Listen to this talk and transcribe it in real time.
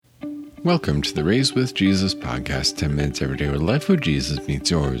Welcome to the Raised with Jesus podcast, 10 minutes every day where life with Jesus meets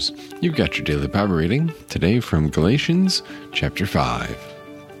yours. You've got your daily Bible reading, today from Galatians chapter 5.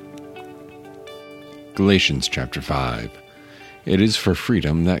 Galatians chapter 5. It is for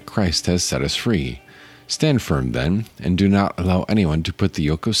freedom that Christ has set us free. Stand firm then, and do not allow anyone to put the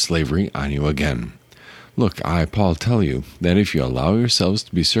yoke of slavery on you again. Look, I, Paul, tell you that if you allow yourselves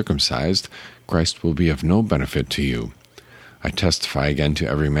to be circumcised, Christ will be of no benefit to you. I testify again to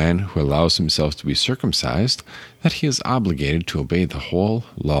every man who allows himself to be circumcised that he is obligated to obey the whole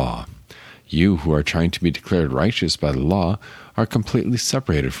law. You who are trying to be declared righteous by the law are completely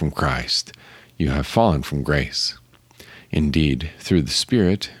separated from Christ. You have fallen from grace. Indeed, through the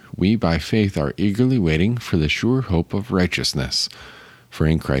Spirit, we by faith are eagerly waiting for the sure hope of righteousness. For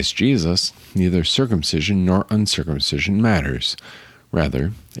in Christ Jesus, neither circumcision nor uncircumcision matters.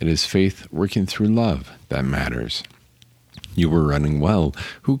 Rather, it is faith working through love that matters. You were running well.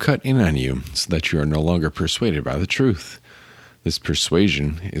 Who cut in on you, so that you are no longer persuaded by the truth? This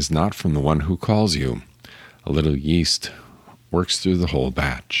persuasion is not from the one who calls you. A little yeast works through the whole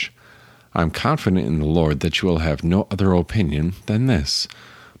batch. I am confident in the Lord that you will have no other opinion than this,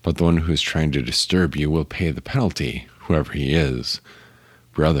 but the one who is trying to disturb you will pay the penalty, whoever he is.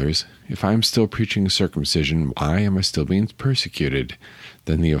 Brothers, if I am still preaching circumcision, why am I still being persecuted?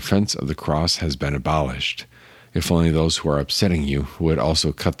 Then the offense of the cross has been abolished. If only those who are upsetting you would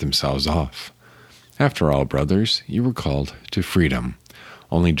also cut themselves off. After all, brothers, you were called to freedom.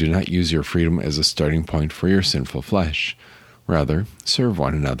 Only do not use your freedom as a starting point for your sinful flesh. Rather, serve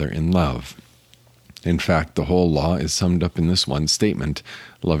one another in love. In fact, the whole law is summed up in this one statement: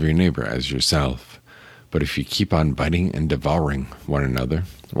 love your neighbor as yourself. But if you keep on biting and devouring one another,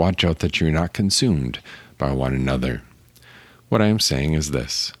 watch out that you are not consumed by one another. What I am saying is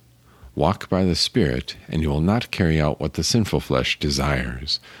this: walk by the Spirit, and you will not carry out what the sinful flesh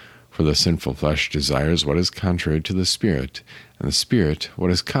desires. For the sinful flesh desires what is contrary to the Spirit, and the Spirit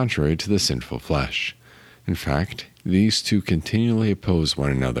what is contrary to the sinful flesh. In fact, these two continually oppose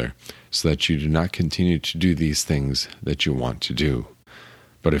one another, so that you do not continue to do these things that you want to do.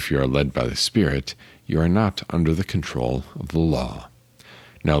 But if you are led by the Spirit, you are not under the control of the law.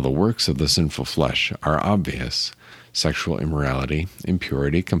 Now the works of the sinful flesh are obvious: sexual immorality,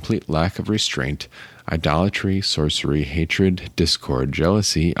 impurity, complete lack of restraint, idolatry, sorcery, hatred, discord,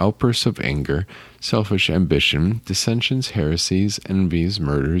 jealousy, outbursts of anger, selfish ambition, dissensions, heresies, envies,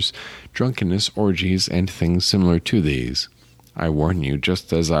 murders, drunkenness, orgies, and things similar to these. I warn you,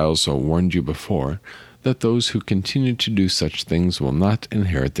 just as I also warned you before, that those who continue to do such things will not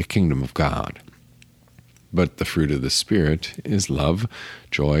inherit the kingdom of God. But the fruit of the Spirit is love,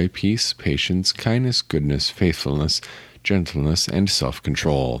 joy, peace, patience, kindness, goodness, faithfulness, gentleness, and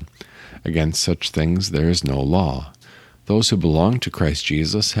self-control. Against such things there is no law. Those who belong to Christ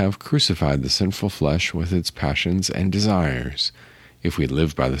Jesus have crucified the sinful flesh with its passions and desires. If we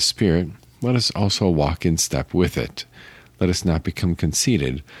live by the Spirit, let us also walk in step with it. Let us not become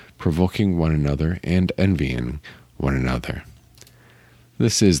conceited, provoking one another and envying one another.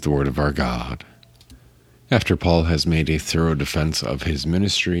 This is the word of our God. After Paul has made a thorough defense of his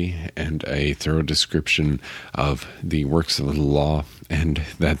ministry and a thorough description of the works of the law and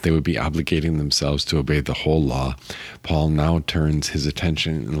that they would be obligating themselves to obey the whole law, Paul now turns his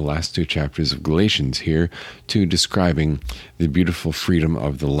attention in the last two chapters of Galatians here to describing the beautiful freedom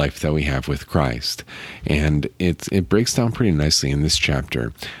of the life that we have with Christ. And it breaks down pretty nicely in this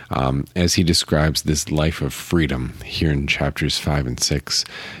chapter as he describes this life of freedom here in chapters 5 and 6.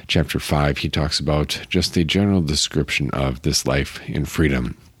 Chapter 5, he talks about just a general description of this life in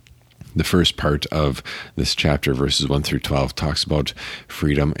freedom. The first part of this chapter, verses 1 through 12, talks about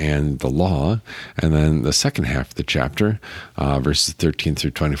freedom and the law. And then the second half of the chapter, verses 13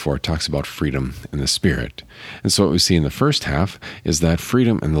 through 24, talks about freedom and the Spirit. And so what we see in the first half is that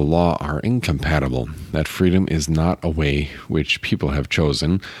freedom and the law are incompatible. That freedom is not a way which people have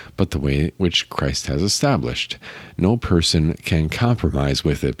chosen, but the way which Christ has established. No person can compromise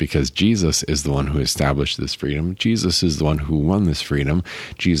with it because Jesus is the one who established this freedom. Jesus is the one who won this freedom.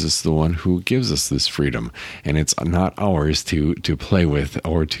 Jesus is the one who gives us this freedom. And it's not ours to play with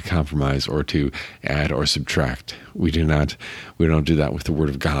or to compromise or to add or subtract. We don't do that with the Word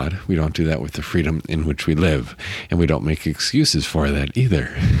of God. We don't do that with the freedom in which we live. And we don't make excuses for that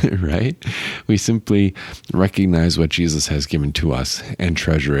either, right? We simply recognize what Jesus has given to us and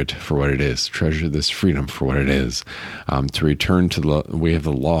treasure it for what it is. Treasure this freedom for what it is. To return to the way of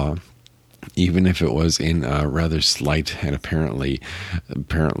the law, even if it was in a rather slight and apparently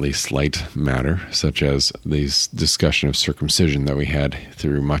slight matter, such as this discussion of circumcision that we had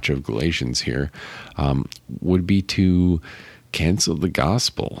through much of Galatians here, would be to cancel the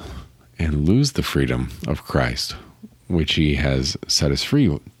gospel and lose the freedom of Christ, which he has set us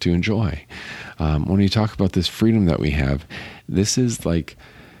free to enjoy. When you talk about this freedom that we have, this is like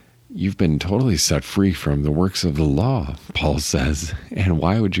you've been totally set free from the works of the law, Paul says. And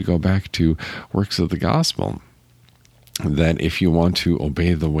why would you go back to works of the gospel? That if you want to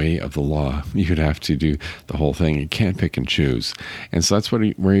obey the way of the law, you'd have to do the whole thing. You can't pick and choose. And so that's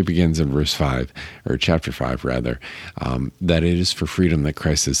where he begins in verse 5, or chapter 5 rather, that it is for freedom that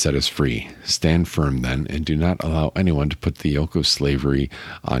Christ has set us free. Stand firm then, and do not allow anyone to put the yoke of slavery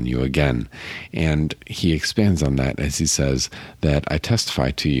on you again. And he expands on that as he says that I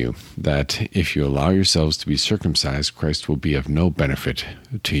testify to you that if you allow yourselves to be circumcised, Christ will be of no benefit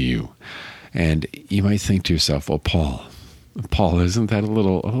to you. And you might think to yourself, well, Paul, isn't that a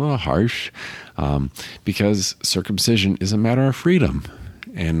little harsh? Because circumcision is a matter of freedom,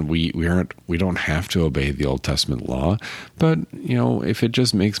 and we don't have to obey the Old Testament law. But if it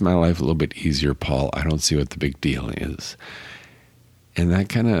just makes my life a little bit easier, Paul, I don't see what the big deal is. And that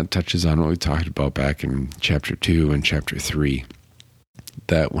kind of touches on what we talked about back in chapter 2 and chapter 3.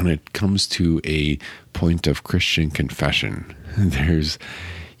 That when it comes to a point of Christian confession,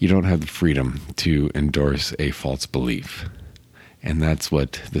 you don't have the freedom to endorse a false belief. And that's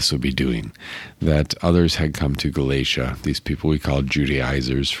what this would be doing. That others had come to Galatia, these people we call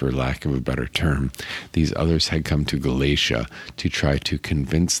Judaizers for lack of a better term, these others had come to Galatia to try to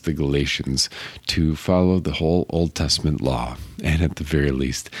convince the Galatians to follow the whole Old Testament law. And at the very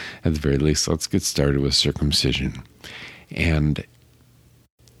least, let's get started with circumcision. And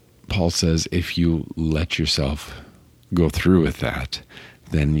Paul says if you let yourself go through with that,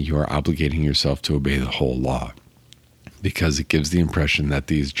 then you are obligating yourself to obey the whole law, because it gives the impression that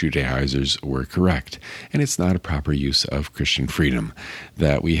these Judaizers were correct. And it's not a proper use of Christian freedom,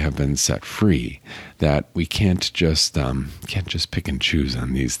 that we have been set free, that we can't just pick and choose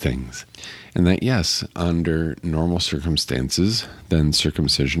on these things. And that, yes, under normal circumstances, then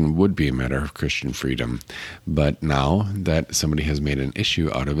circumcision would be a matter of Christian freedom. But now that somebody has made an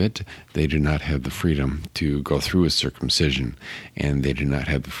issue out of it, they do not have the freedom to go through with circumcision, and they do not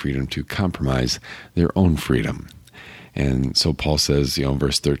have the freedom to compromise their own freedom. And so Paul says, in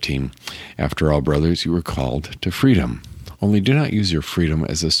verse 13, after all, brothers, you were called to freedom. Only do not use your freedom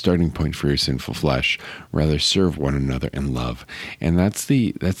as a starting point for your sinful flesh. Rather, serve one another in love. And that's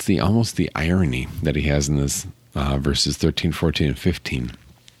the almost the irony that he has in this verses 13, 14, and 15.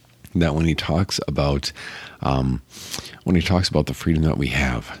 That when he talks about the freedom that we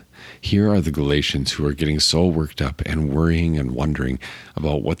have, here are the Galatians who are getting so worked up and worrying and wondering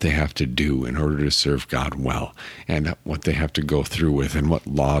about what they have to do in order to serve God well, and what they have to go through with, and what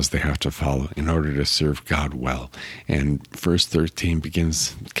laws they have to follow in order to serve God well. And verse 13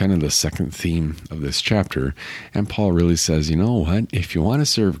 begins kind of the second theme of this chapter, and Paul really says, you know what? If you want to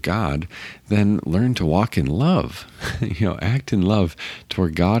serve God, then learn to walk in love. Act in love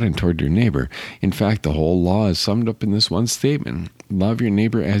toward God and toward your neighbor. In fact, the whole law is summed up in this one statement: love your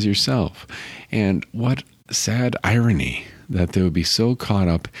neighbor as yourself. And what sad irony that they would be so caught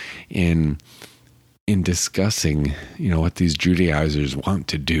up in discussing, what these Judaizers want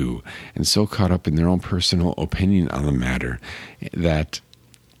to do, and so caught up in their own personal opinion on the matter that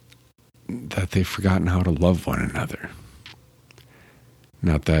they've forgotten how to love one another.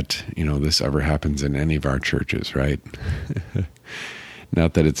 Not that, this ever happens in any of our churches, right?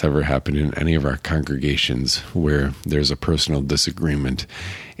 Not that it's ever happened in any of our congregations where there's a personal disagreement,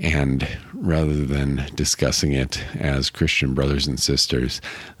 and rather than discussing it as Christian brothers and sisters,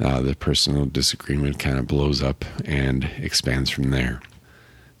 the personal disagreement kind of blows up and expands from there.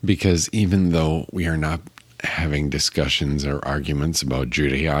 Because even though we are not having discussions or arguments about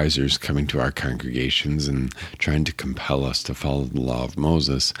Judaizers coming to our congregations and trying to compel us to follow the law of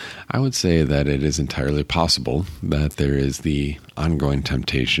Moses, I would say that it is entirely possible that there is the ongoing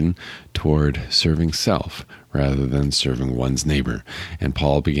temptation toward serving self rather than serving one's neighbor. And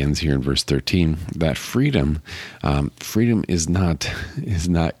Paul begins here in verse 13 that freedom is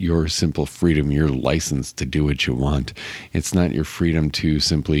not your simple freedom, your license to do what you want. It's not your freedom to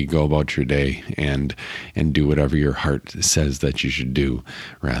simply go about your day and do whatever your heart says that you should do.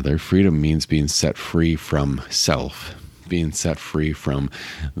 Rather, freedom means being set free from self, being set free from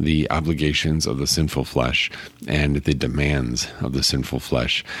the obligations of the sinful flesh and the demands of the sinful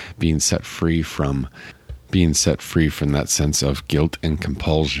flesh, being set free from that sense of guilt and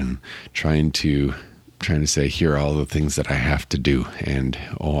compulsion, trying to say, here are all the things that I have to do, and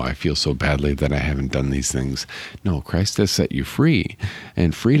I feel so badly that I haven't done these things. No, Christ has set you free,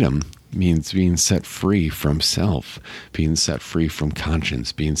 and freedom means being set free from self, being set free from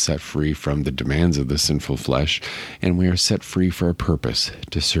conscience, being set free from the demands of the sinful flesh, and we are set free for a purpose,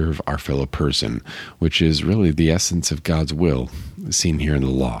 to serve our fellow person, which is really the essence of God's will, seen here in the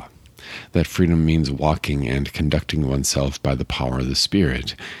law. That freedom means walking and conducting oneself by the power of the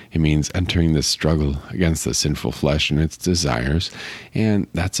Spirit. It means entering this struggle against the sinful flesh and its desires, and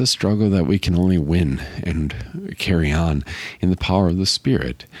that's a struggle that we can only win and carry on in the power of the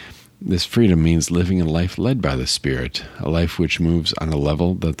Spirit. This freedom means living a life led by the Spirit, a life which moves on a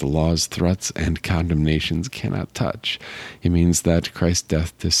level that the law's threats and condemnations cannot touch. It means that Christ's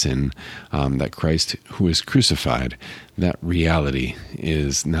death to sin, that Christ who is crucified, that reality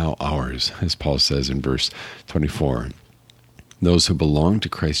is now ours, as Paul says in verse 24. Those who belong to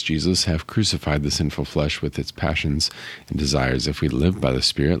Christ Jesus have crucified the sinful flesh with its passions and desires. If we live by the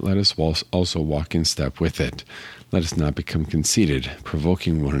Spirit, let us also walk in step with it. Let us not become conceited,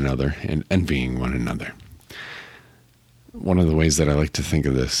 provoking one another and envying one another. One of the ways that I like to think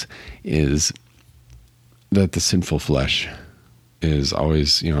of is that the sinful flesh is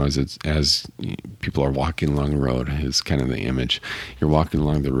always, as people are walking along the road, is kind of the image. You're walking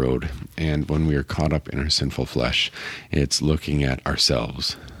along the road, and when we are caught up in our sinful flesh, it's looking at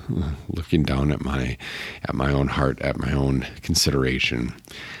ourselves, looking down at my own heart, at my own consideration.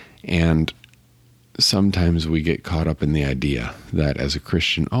 And sometimes we get caught up in the idea that as a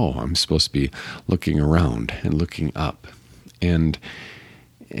Christian, I'm supposed to be looking around and looking up. And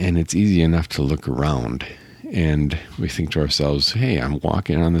it's easy enough to look around, and we think to ourselves, hey, I'm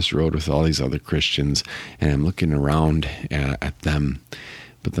walking on this road with all these other Christians, and I'm looking around at them.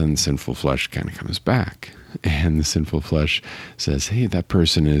 But then the sinful flesh kind of comes back, and the sinful flesh says, hey, that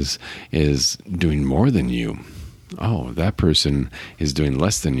person is doing more than you. Oh, that person is doing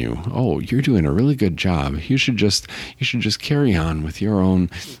less than you. Oh, you're doing a really good job. You should just carry on with your own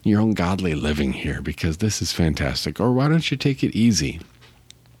godly living here, because this is fantastic. Or why don't you take it easy?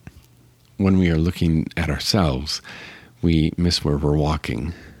 When we are looking at ourselves, we miss where we're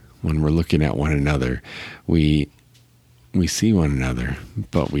walking. When we're looking at one another, we see one another,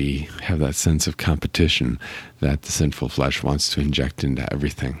 but we have that sense of competition that the sinful flesh wants to inject into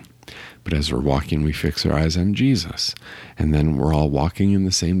everything. But as we're walking, we fix our eyes on Jesus, and then we're all walking in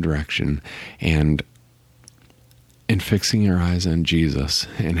the same direction, and fixing our eyes on Jesus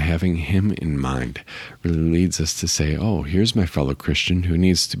and having Him in mind really leads us to say, here's my fellow Christian who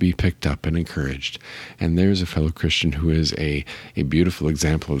needs to be picked up and encouraged. And there's a fellow Christian who is a beautiful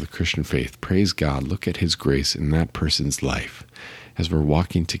example of the Christian faith. Praise God. Look at His grace in that person's life. As we're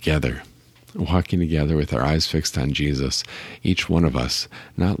walking together with our eyes fixed on Jesus, each one of us,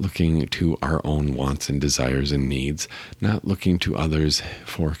 not looking to our own wants and desires and needs, not looking to others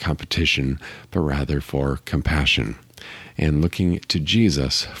for competition, but rather for compassion, and looking to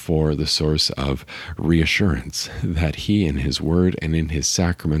Jesus for the source of reassurance, that He in His Word and in His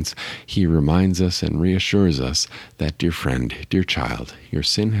sacraments, He reminds us and reassures us that, dear friend, dear child, your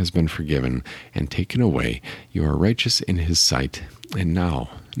sin has been forgiven and taken away. You are righteous in His sight, and now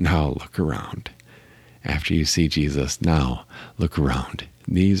look around. After you see Jesus, now look around.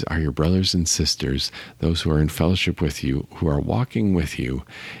 These are your brothers and sisters, those who are in fellowship with you, who are walking with you,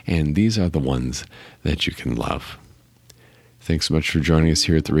 and these are the ones that you can love. Thanks so much for joining us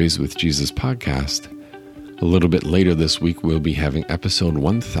here at the Raised with Jesus podcast. A little bit later this week, we'll be having episode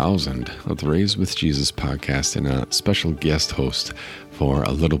 1000 of the Raised with Jesus podcast and a special guest host for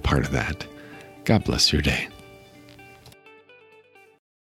a little part of that. God bless your day.